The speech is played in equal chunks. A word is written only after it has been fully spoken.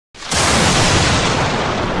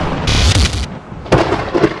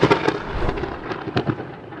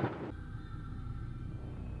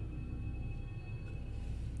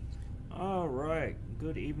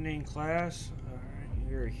Working class. Alright,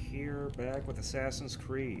 you're here back with Assassin's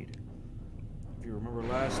Creed. If you remember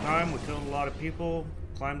last time, we killed a lot of people,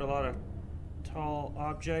 climbed a lot of tall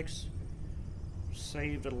objects,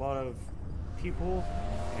 saved a lot of people,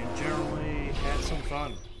 and generally had some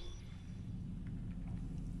fun.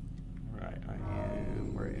 Right,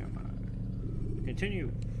 where am I?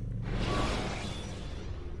 Continue.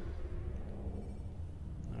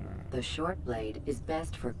 The short blade is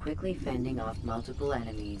best for quickly fending off multiple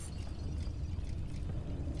enemies.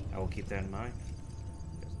 I will keep that in mind.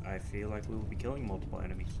 I feel like we will be killing multiple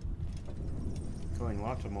enemies. Killing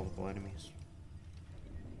lots of multiple enemies.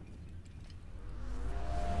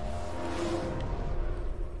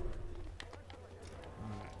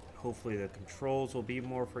 Hopefully the controls will be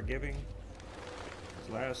more forgiving.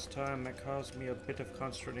 Last time that caused me a bit of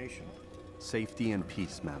consternation. Safety and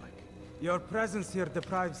peace, Malik. Your presence here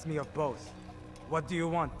deprives me of both. What do you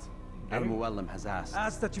want? Al-Muallim has asked.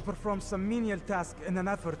 Ask that you perform some menial task in an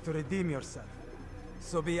effort to redeem yourself.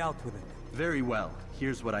 So be out with it. Very well.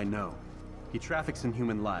 Here's what I know. He traffics in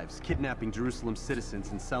human lives, kidnapping Jerusalem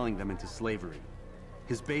citizens and selling them into slavery.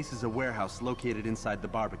 His base is a warehouse located inside the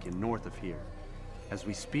Barbican, north of here. As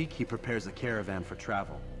we speak, he prepares a caravan for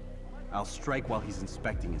travel. I'll strike while he's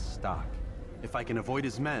inspecting his stock. If I can avoid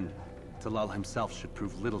his men, Talal himself should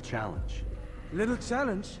prove little challenge. Little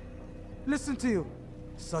challenge? Listen to you.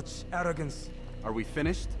 Such arrogance. Are we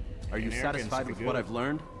finished? Are you satisfied with what I've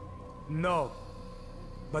learned? No.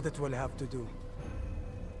 But it will have to do.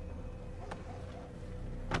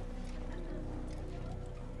 I'm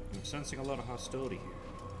sensing a lot of hostility here.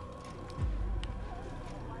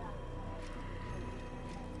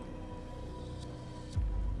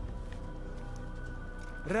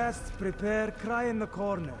 Rest, prepare, cry in the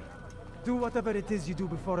corner. Do whatever it is you do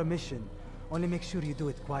before a mission. Only make sure you do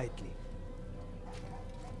it quietly.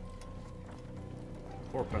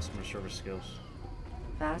 Poor customer service skills.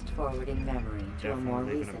 Fast forwarding memory to a more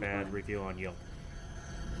Definitely leaving a recent bad one. review on Yelp.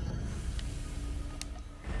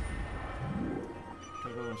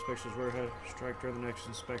 Technical inspections warehouse. Strike during the next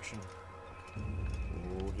inspection.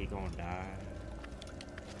 Oh, he gonna die.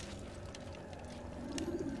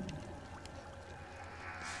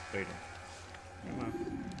 Wait. Come on.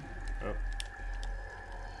 Up.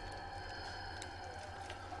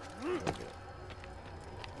 Okay.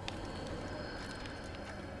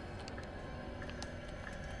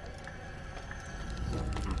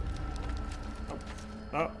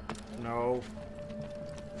 Oh, no.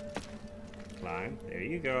 Climb. There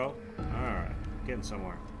you go. Alright. Getting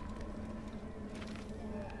somewhere.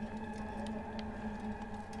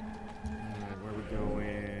 Alright, where we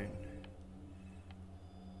going?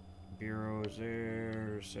 Bureau is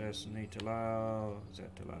there. Assassinate Talal. Is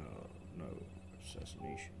that Talal? No.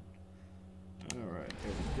 Assassination. Alright,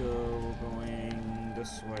 there we go. We're going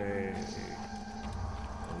this way.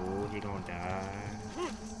 Oh, he gonna die.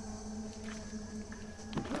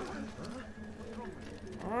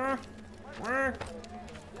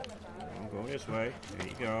 I'll go this way. There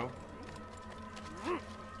you go.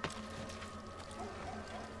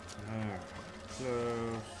 Alright,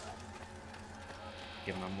 close.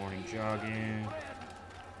 Get my morning jog in.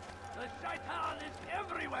 The Shaitan is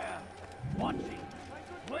everywhere, watching,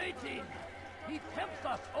 waiting. He tempts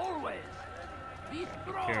us always. Be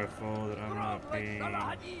strong. Careful that I'm not like being.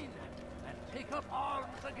 Salahadin, and take up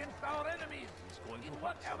arms against our enemies in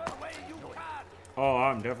whatever way you can. Oh,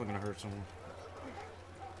 I'm definitely gonna hurt someone.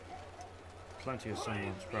 Plenty of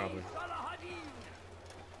someone's probably. Salahadin.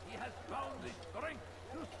 He has found the strength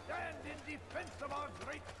to stand in defense of our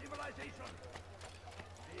great civilization.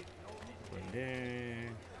 Blend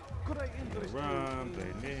in. Run,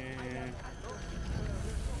 blend in.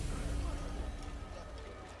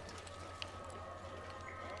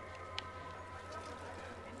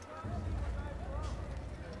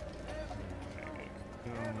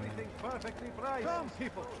 Everything perfectly priced. Come,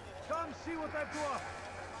 people. Come see what I've to offer.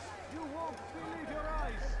 You won't believe your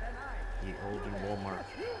eyes. The Olden Walmart.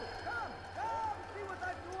 Come see what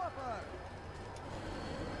I've to offer.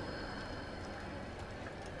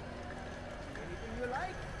 Anything you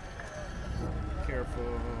like?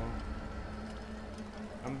 Careful.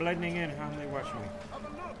 I'm blending in. How are they watching me? Have a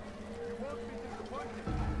look. You won't be disappointed.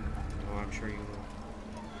 Oh, I'm sure you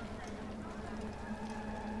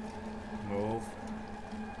will. Move.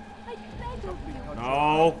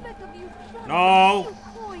 No. No.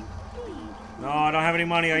 No, I don't have any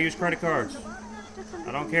money. I use credit cards.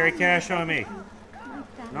 I don't carry cash on me.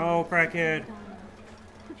 No, crackhead.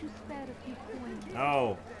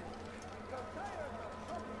 No.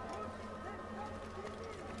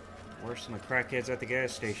 Worse than the crackheads at the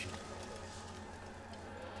gas station.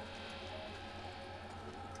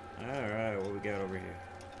 Alright, what we got over here?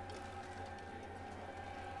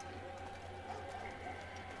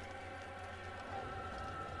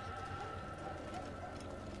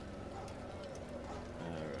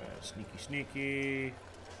 Alright, sneaky.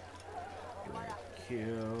 Do I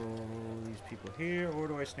kill these people here, or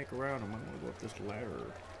do I sneak around them? I'm gonna go up this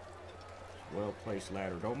ladder. Well-placed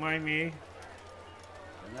ladder. Don't mind me.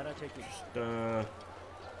 Just doing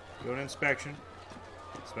an inspection.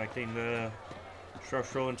 Inspecting the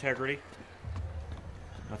structural integrity.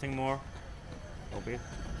 Nothing more. Don't be.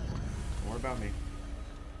 Don't worry about me.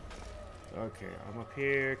 Okay, I'm up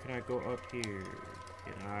here. Can I go up here?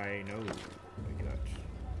 Can I? No. I got.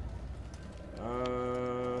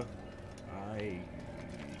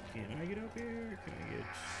 Can I get up here?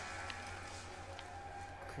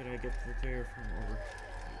 Can I get there from over?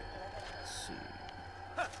 Let's see.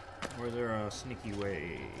 Or is there a sneaky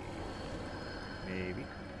way? Maybe.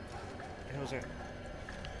 What the hell's that?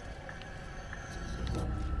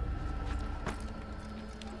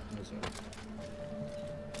 What is that?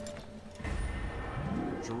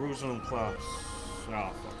 Jerusalem clocks. Oh, fuck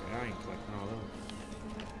it. I ain't collecting all those.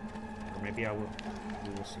 Or maybe I will. We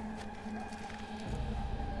will see.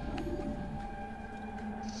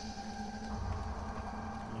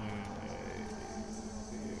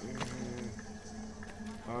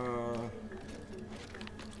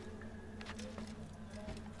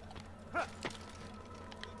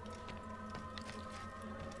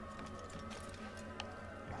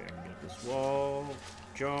 Wall,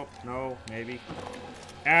 jump, no, maybe.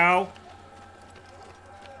 Ow!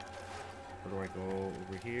 Where do I go?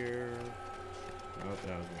 Over here. Nope,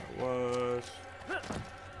 that was where it was.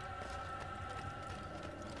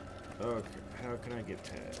 Okay, how can I get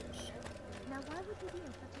past? Now why would you be in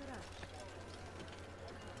such a rush?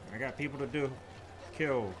 I got people to do.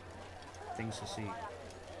 Kill. Things to see.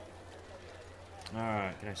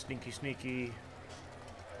 Alright, can I sneaky?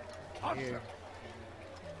 Here.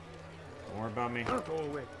 Don't worry about me. Go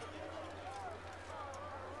away.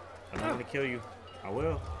 I'm not gonna kill you. I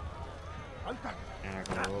will. And I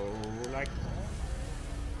go like.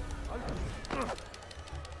 I'm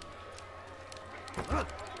gonna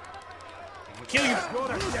kill you.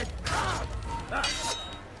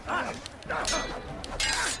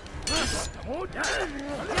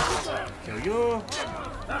 Kill you. Kill you.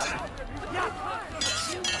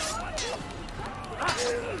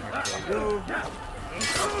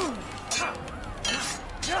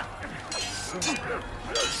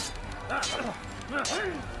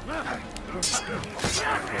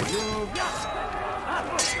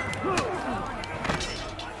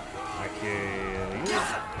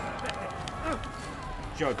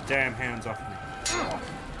 Get your damn hands off me.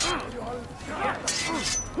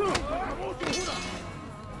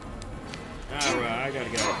 Alright, I gotta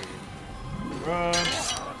get out of here. Run!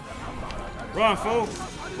 Run, fool!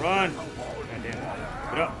 Run! God damn it.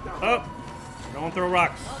 Get up! Up! Don't throw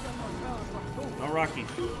rocks. No Rocky.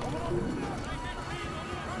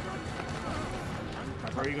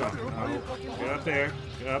 Where you going? Oh, get up there.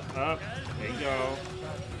 Get up, up. There you go.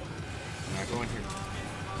 Now go in here.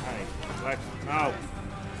 Hi. What? No.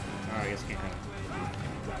 Alright, I guess I can't have it.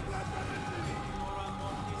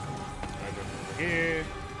 I go over here.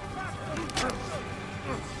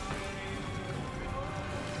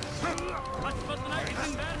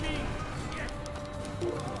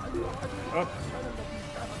 Up.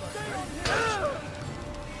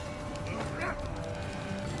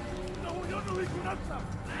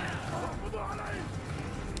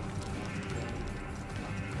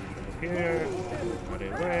 Here, right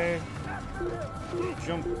away.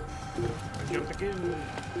 Jump. Jump again.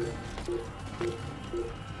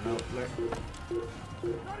 No, let.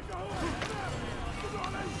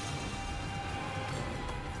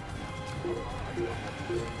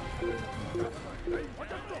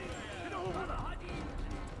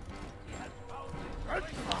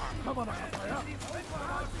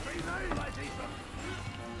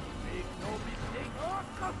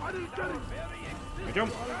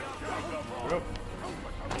 Jump. Go.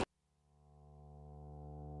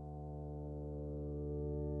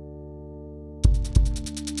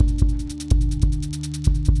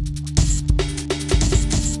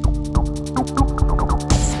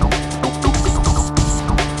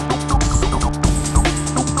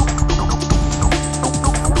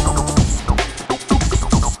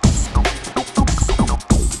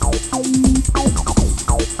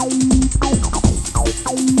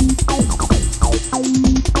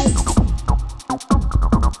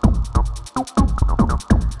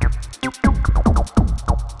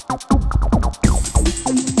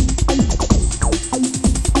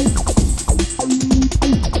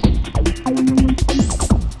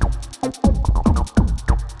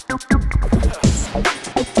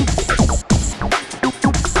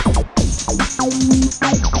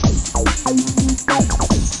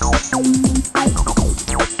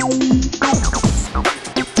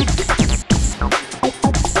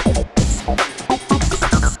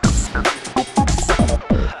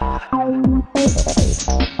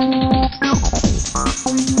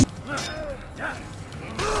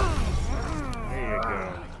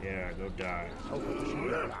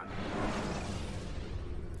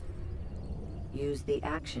 Use the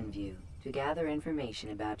action view to gather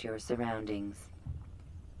information about your surroundings.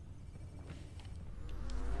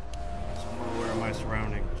 So I'm more aware of my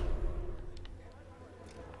surroundings.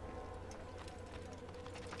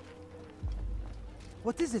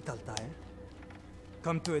 What is it, Altair?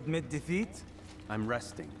 Come to admit defeat? I'm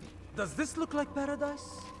resting. Does this look like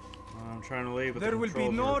paradise? I'm trying to leave with There the will be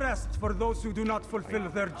controls no are- rest for those who do not fulfill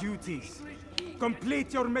their duties.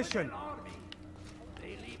 Complete your mission.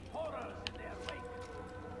 They leave horrors in their wake.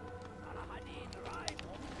 Al-Hadid rides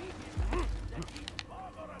to beat him. Let these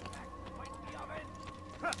barbar attacks might be avenged.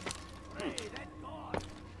 Pray that God,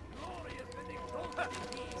 glorious and exalted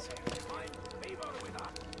he, find favor with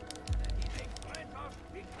us, that he may grant us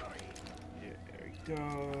victory. Yeah, there you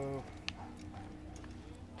go.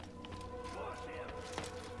 Push him.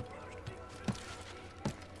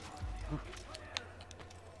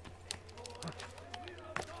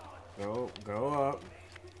 Go up.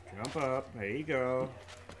 Jump up. There you go.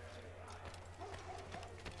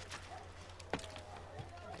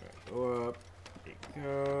 Go up. There you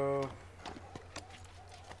go.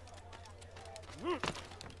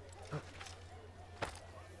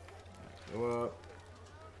 Go up.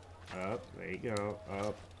 Up. There you go.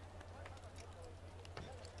 Up.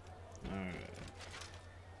 Alright.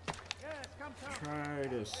 Yes, come, come. Try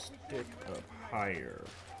to stick up higher.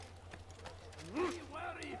 Be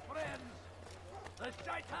wary, friends. The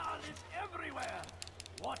Shaitan is everywhere,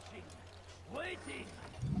 watching, waiting.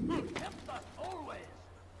 Help us always.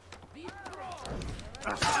 Be strong.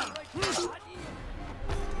 Like Al-Hadid.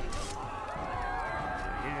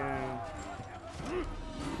 Yeah.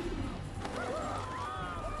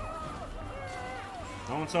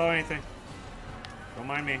 No one saw anything. Don't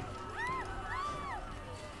mind me.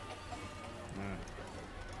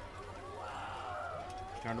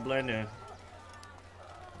 Time to blend in.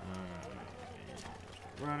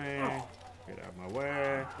 Running. Get out of my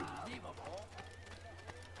way.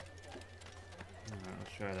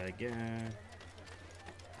 Let's try that again.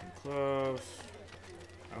 Come close.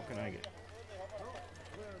 How can I get?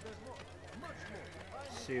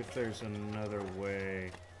 See if there's another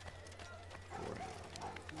way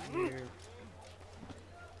around here.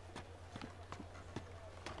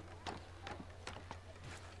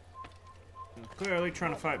 I'm clearly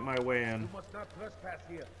trying to fight my way in. You must not trespass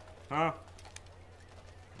here. Huh?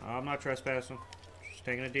 I'm not trespassing. Just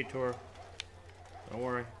taking a detour. Don't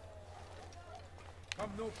worry. Come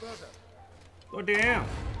no further. Oh damn!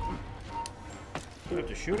 You have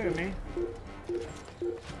to shoot at me.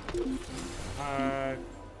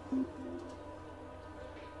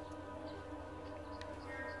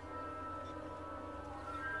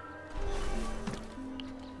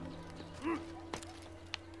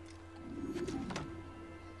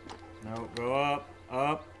 No, go up,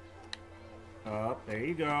 up, up. There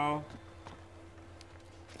you go.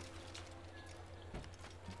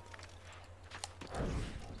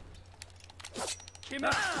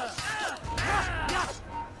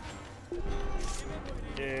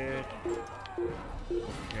 Dead.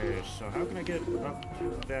 Okay, so how can I get up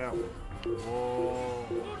to that wall?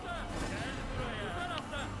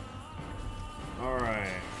 Alright.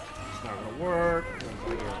 It's not gonna work. I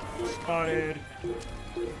get spotted.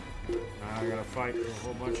 Now I gotta fight a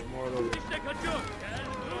whole bunch more of those. Get the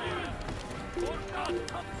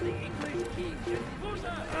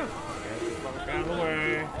fuck out of the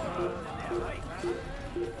way.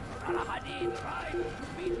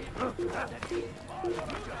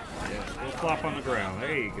 Yes, we'll flop on the ground.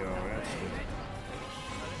 There you go. That's good.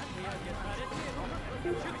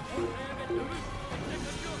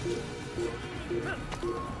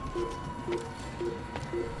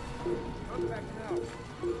 Come back now.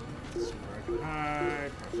 See where I can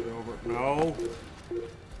hide. Cross it over. No.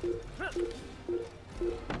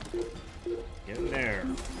 Get in there.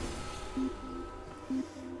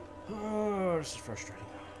 Oh, this is frustrating.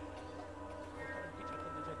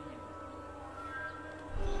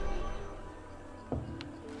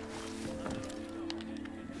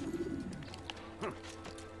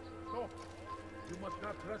 No. You must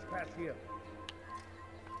not trespass here.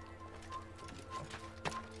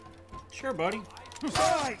 Sure, buddy.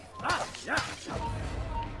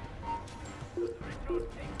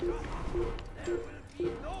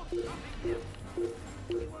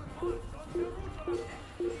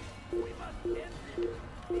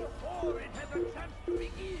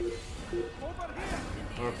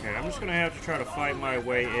 Okay, I'm just gonna have to try to fight my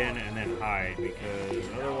way in and then hide because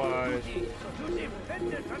otherwise.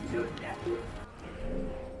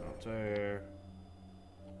 Out there.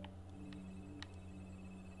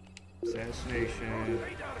 Assassination.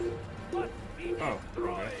 Oh,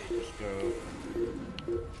 okay. Let's go.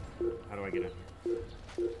 How do I get in?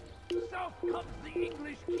 South comes the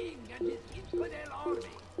English king and his infidel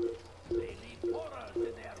army. They leave horrors in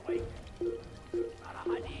their wake.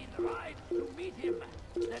 Saladin rides to meet him,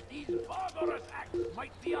 that these barbarous acts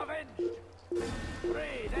might be avenged.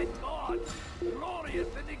 Pray that God, glorious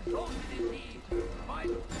and exalted is he,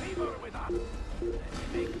 finds favor with us, that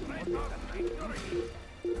he may grant us victory.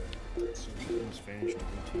 So almost finished to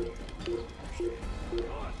continue.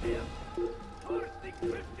 Yours him, first the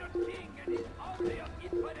Christian king and his army of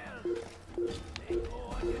infidels. They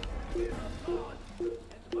go against the fear of God,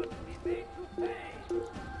 and must be made to pay.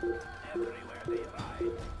 Everywhere they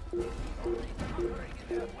ride, they see only suffering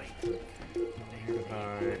in their wake. They Here to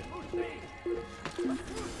hide. crusade. A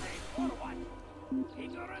crusade for what?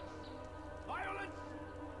 Ignorance? Violence?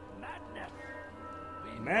 Madness?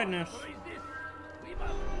 We Madness. must resist. We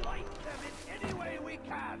must fight them in any way we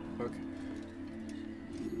can. Okay.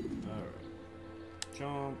 Alright.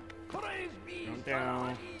 Jump. Praise be Jump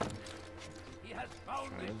down. Saladin. He has found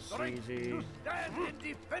Try the this strength easy. to stand in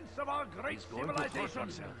defense of our great civilization.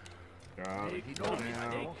 Got it. Make Go no down.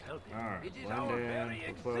 mistake, Alright. it is Blend our in. very Get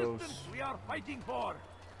existence close. we are fighting for.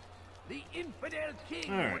 The infidel king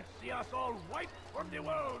Alright. would see us all wiped from the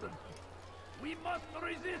world. We must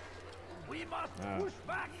resist. We must push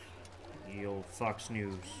back. The old Fox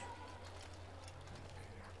News.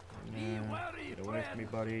 Be wary, Get away from me,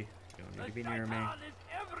 friends. buddy. You don't need to be near me. Shaitan is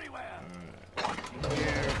everywhere.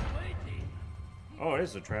 Here. Waiting. Oh, it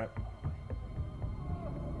is a trap.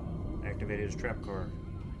 Activated his trap card.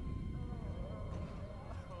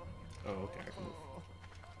 Oh, okay. I can move.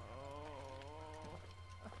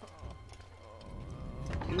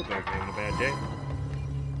 You look like you're having a bad day.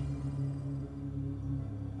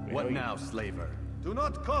 Wait, What oh, you- now, slaver? Do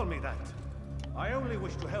not call me that. I only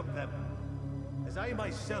wish to help them, as I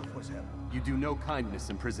myself was helped. You do no kindness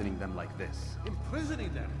imprisoning them like this.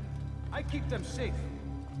 Imprisoning them. I keep them safe,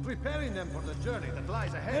 preparing them for the journey that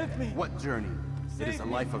lies ahead. Help me! What journey? It is a Save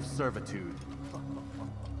me. life of servitude.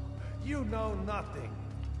 You know nothing.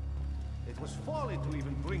 It was folly to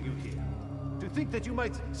even bring you here. To think that you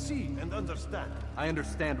might see and understand. I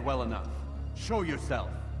understand well enough. Show yourself.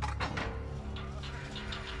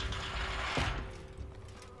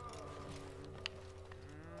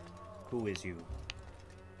 Who is you?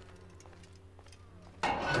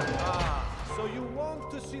 So you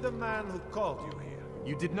want to see the man who called you here?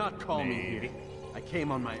 You did not call me here. Maybe. I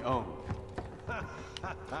came on my own.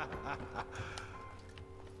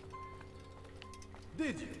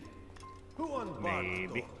 Did you? Who unbarred the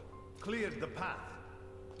Maybe. door? Cleared the path?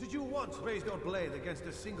 Did you once raise your blade against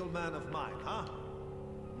a single man of mine, huh?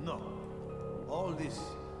 No. All this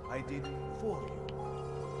I did for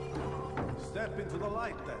you. Step into the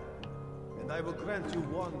light then, and I will grant you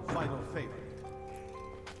one final favor.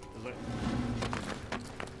 Is it?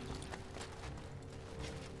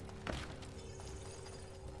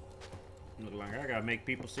 Look like I gotta make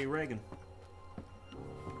people see Reagan.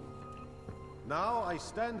 Now I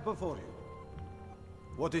stand before you.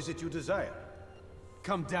 What is it you desire?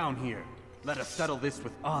 Come down here. Let us settle this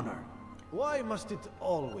with honor. Why must it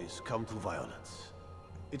always come to violence?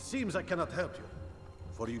 It seems I cannot help you,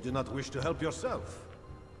 for you do not wish to help yourself.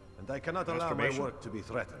 And I cannot allow my Masturbation. work to be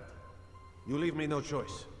threatened. You leave me no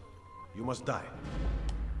choice. You must die.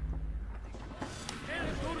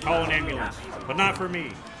 Call an ambulance, but not for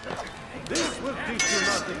me. This will teach you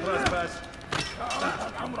not to trespass.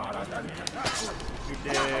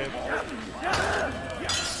 You're dead.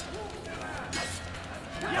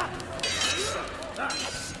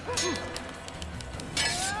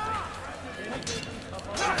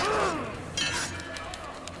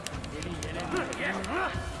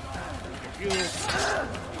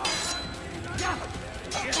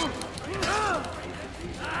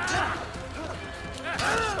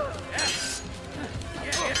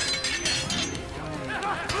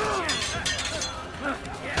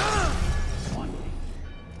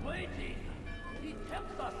 Waiting. He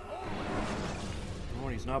tempts us always. Oh,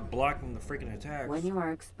 he's not blocking the freaking attacks. When you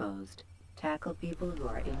are exposed, tackle people who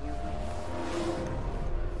are in your way.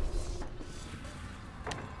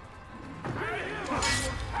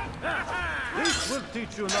 This will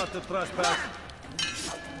teach you not to trespass.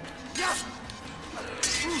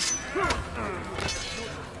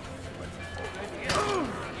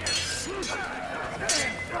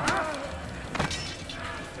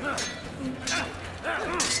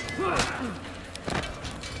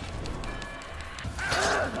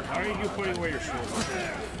 How are you putting away your shield?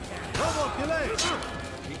 No more delay.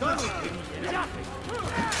 Be done with it.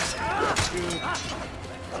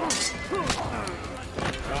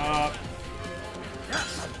 Stop.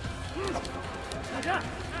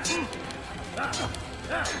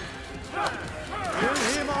 Kill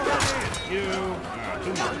him already! You. Alright,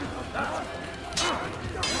 two more.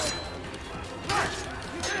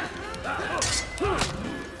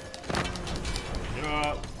 Get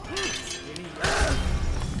up.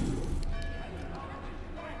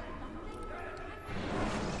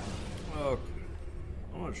 Okay.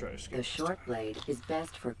 I'm gonna try to skip The short blade is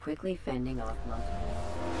best for quickly fending off multiple.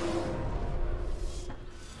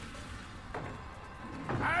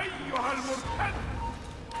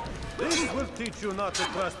 This will teach you not to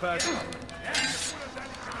trespass.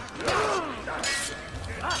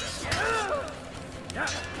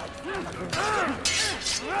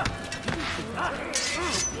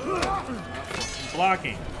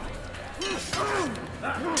 blocking.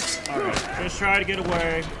 Okay, just try to get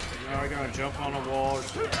away. Now we're gonna jump on the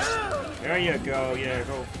walls. There you go. Yeah,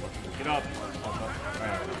 go. Get up.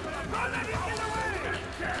 Right.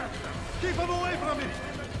 Keep him away from me!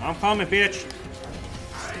 I'm coming, bitch.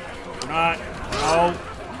 Not. No.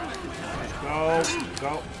 Go.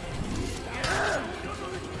 Go.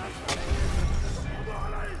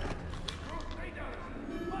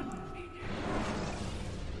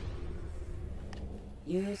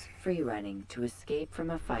 Use free running to escape from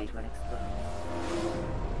a fight when exploding.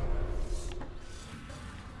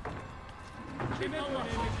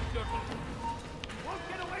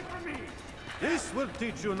 This will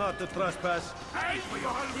teach you not to trespass.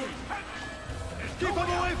 Keep him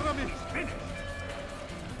away from me!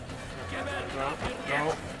 Go.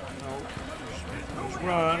 Go. No. Just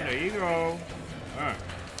run. There you go. Alright.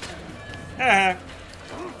 Ha.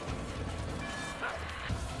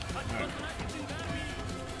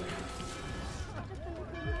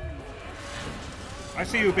 I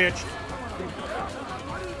see you, bitch.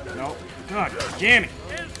 No. God damn it.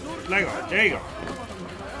 Lego. There you go.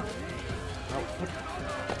 No.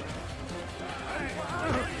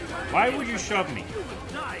 Why would you shove me?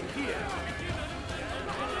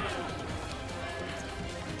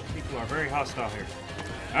 People are very hostile here.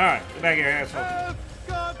 Alright, get back here, asshole. Help!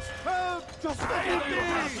 God, help! Just help me!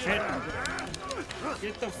 Shit.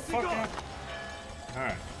 Get the fuck out.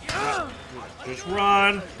 Alright. Just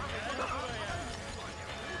run.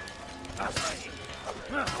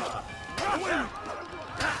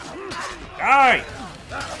 Die!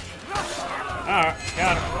 Alright,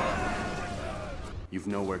 got him. You've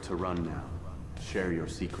nowhere to run now. Share your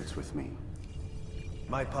secrets with me.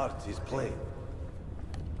 My part is plain.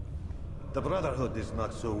 The Brotherhood is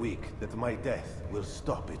not so weak that my death will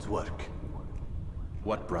stop its work.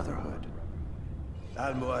 What Brotherhood?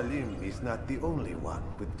 Al-Mualim is not the only one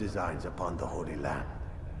with designs upon the Holy Land.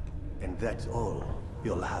 And that's all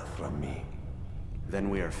you'll have from me. Then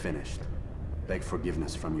we are finished. Beg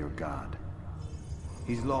forgiveness from your god.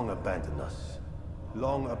 He's long abandoned us.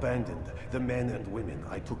 Long abandoned the men and women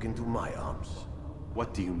I took into my arms.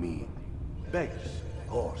 What do you mean? Beggars,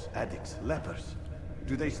 whores, addicts, lepers.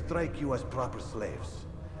 Do they strike you as proper slaves?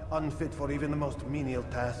 Unfit for even the most menial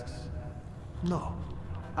tasks? No.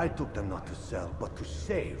 I took them not to sell, but to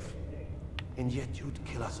save. And yet you'd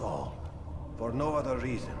kill us all. For no other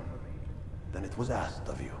reason than it was asked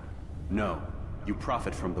of you. No. You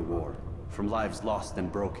profit from the war. From lives lost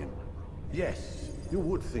and broken. Yes, you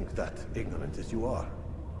would think that, ignorant as you are.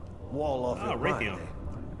 Wall off your mind, Raytheon. eh?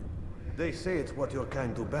 They say it's what your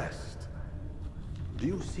kind do best. Do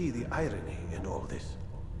you see the irony in all this?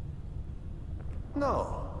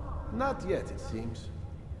 No, not yet, it seems.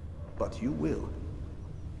 But you will.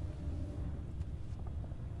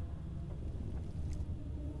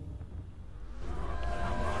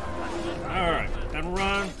 Alright, then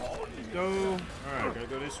run. Go. Alright, gotta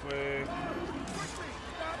go this way.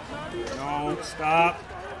 No, stop.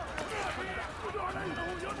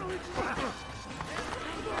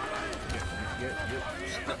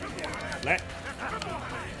 Let.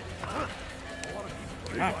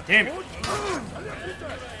 God damn it.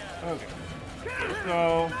 Okay. Just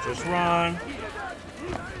go. Just run.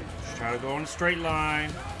 Just try to go in a straight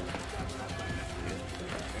line.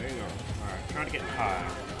 There you go. Alright, try to get high.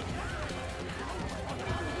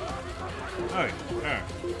 Okay, there.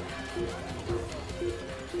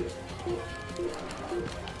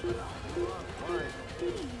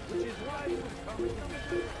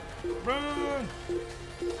 Run!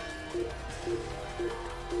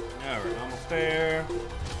 Alright, almost there.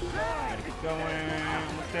 Gotta keep going.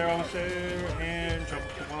 Almost there, and jump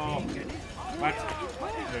the wall. What?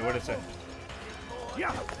 Wait, what did it say?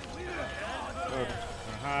 Yeah. Okay,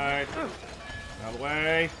 gonna hide. Out of the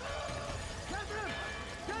way.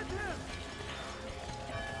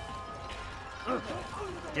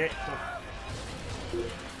 Get the...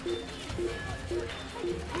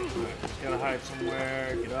 Just gotta hide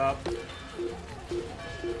somewhere. Get up.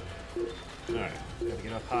 Alright, gotta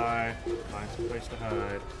get up high, find some place to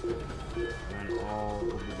hide, and then all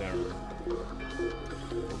will be better.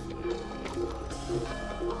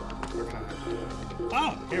 Where can I hide?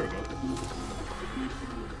 Oh, here we go.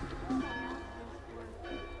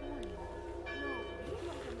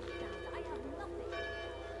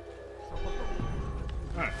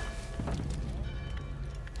 Alright.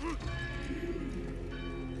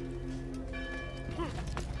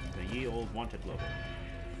 The ye old wanted logo.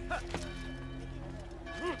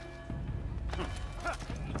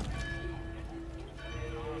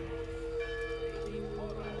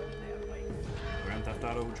 Grand Theft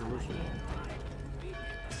Auto Jerusalem.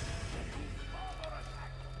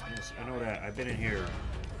 Yes, I know that. I've been in here.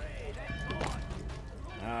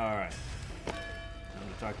 Alright. I'm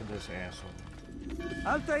gonna talk to this asshole.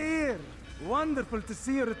 Altair! Wonderful to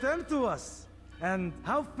see you return to us. And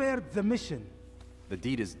how fared the mission? The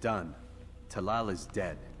deed is done. Talal is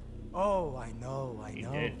dead. Oh, I know. He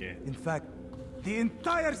did. In fact, the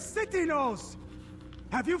entire city knows!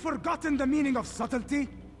 Have you forgotten the meaning of subtlety?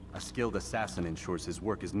 A skilled assassin ensures his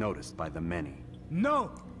work is noticed by the many.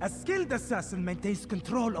 No! A skilled assassin maintains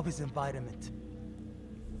control of his environment.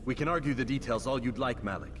 We can argue the details all you'd like,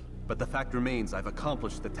 Malik. But the fact remains I've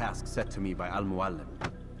accomplished the task set to me by Al-Mualim.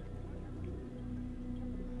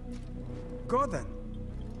 Go then.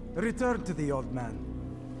 Return to the old man.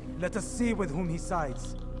 Let us see with whom he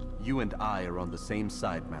sides. You and I are on the same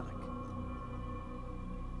side, Malik.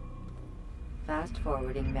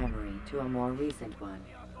 Fast-forwarding memory to a more recent one.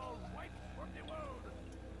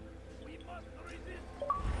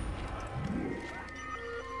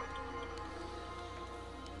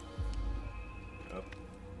 Up.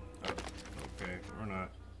 Up. Okay, or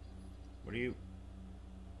not. What are you...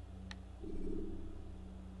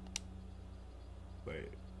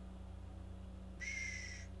 Wait.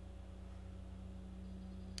 Shh.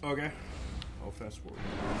 Okay. I'll fast forward.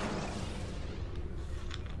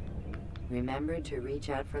 Remember to reach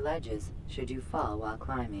out for ledges should you fall while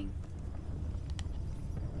climbing.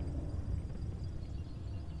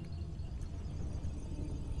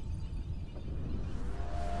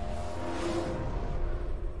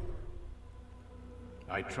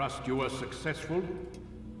 I trust you were successful?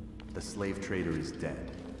 The slave trader is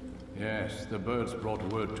dead. Yes, the birds brought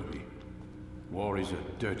word to me. War is a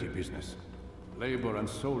dirty business. Labor and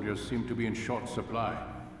soldiers seem to be in short supply.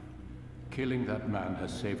 Killing that man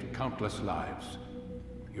has saved countless lives.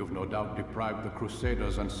 You've no doubt deprived the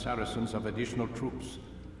Crusaders and Saracens of additional troops.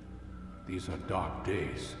 These are dark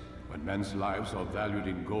days, when men's lives are valued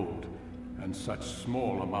in gold, and such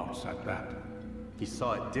small amounts at that. He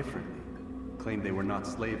saw it differently. Claimed they were not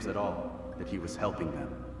slaves at all, that he was helping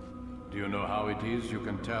them. Do you know how it is you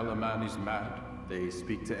can tell a man is mad? They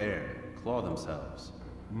speak to air, claw themselves.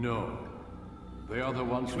 No. They are the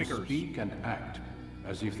ones who speak and act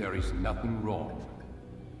as if there is nothing wrong.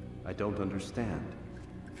 I don't understand.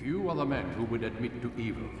 Few are the men who would admit to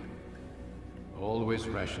evil. Always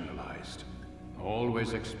rationalized.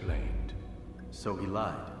 Always explained. So he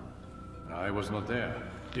lied. I was not there.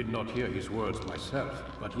 Did not hear his words myself.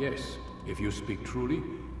 But yes, if you speak truly,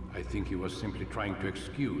 I think he was simply trying to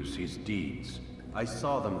excuse his deeds. I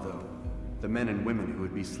saw them, though. The men and women who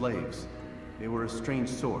would be slaves. They were a strange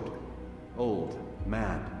sort. Old,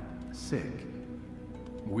 mad, sick.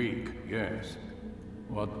 Weak, yes.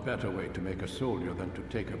 What better way to make a soldier than to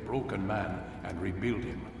take a broken man and rebuild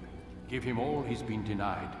him? Give him all he's been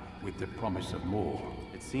denied, with the promise of more.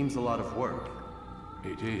 It seems a lot of work.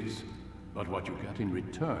 It is. But what you get in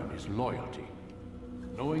return is loyalty.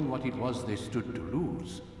 Knowing what it was they stood to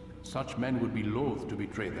lose, such men would be loath to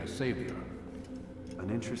betray their savior. An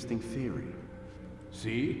interesting theory.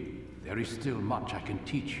 See? There is still much I can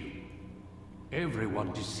teach you.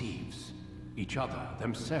 Everyone deceives. Each other,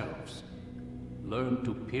 themselves. Learn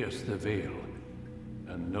to pierce the veil,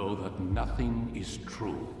 and know that nothing is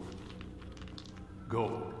true.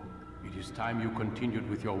 Go. It is time you continued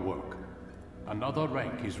with your work. Another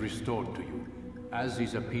rank is restored to you, as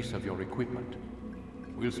is a piece of your equipment.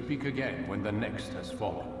 We'll speak again when the next has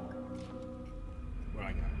fallen.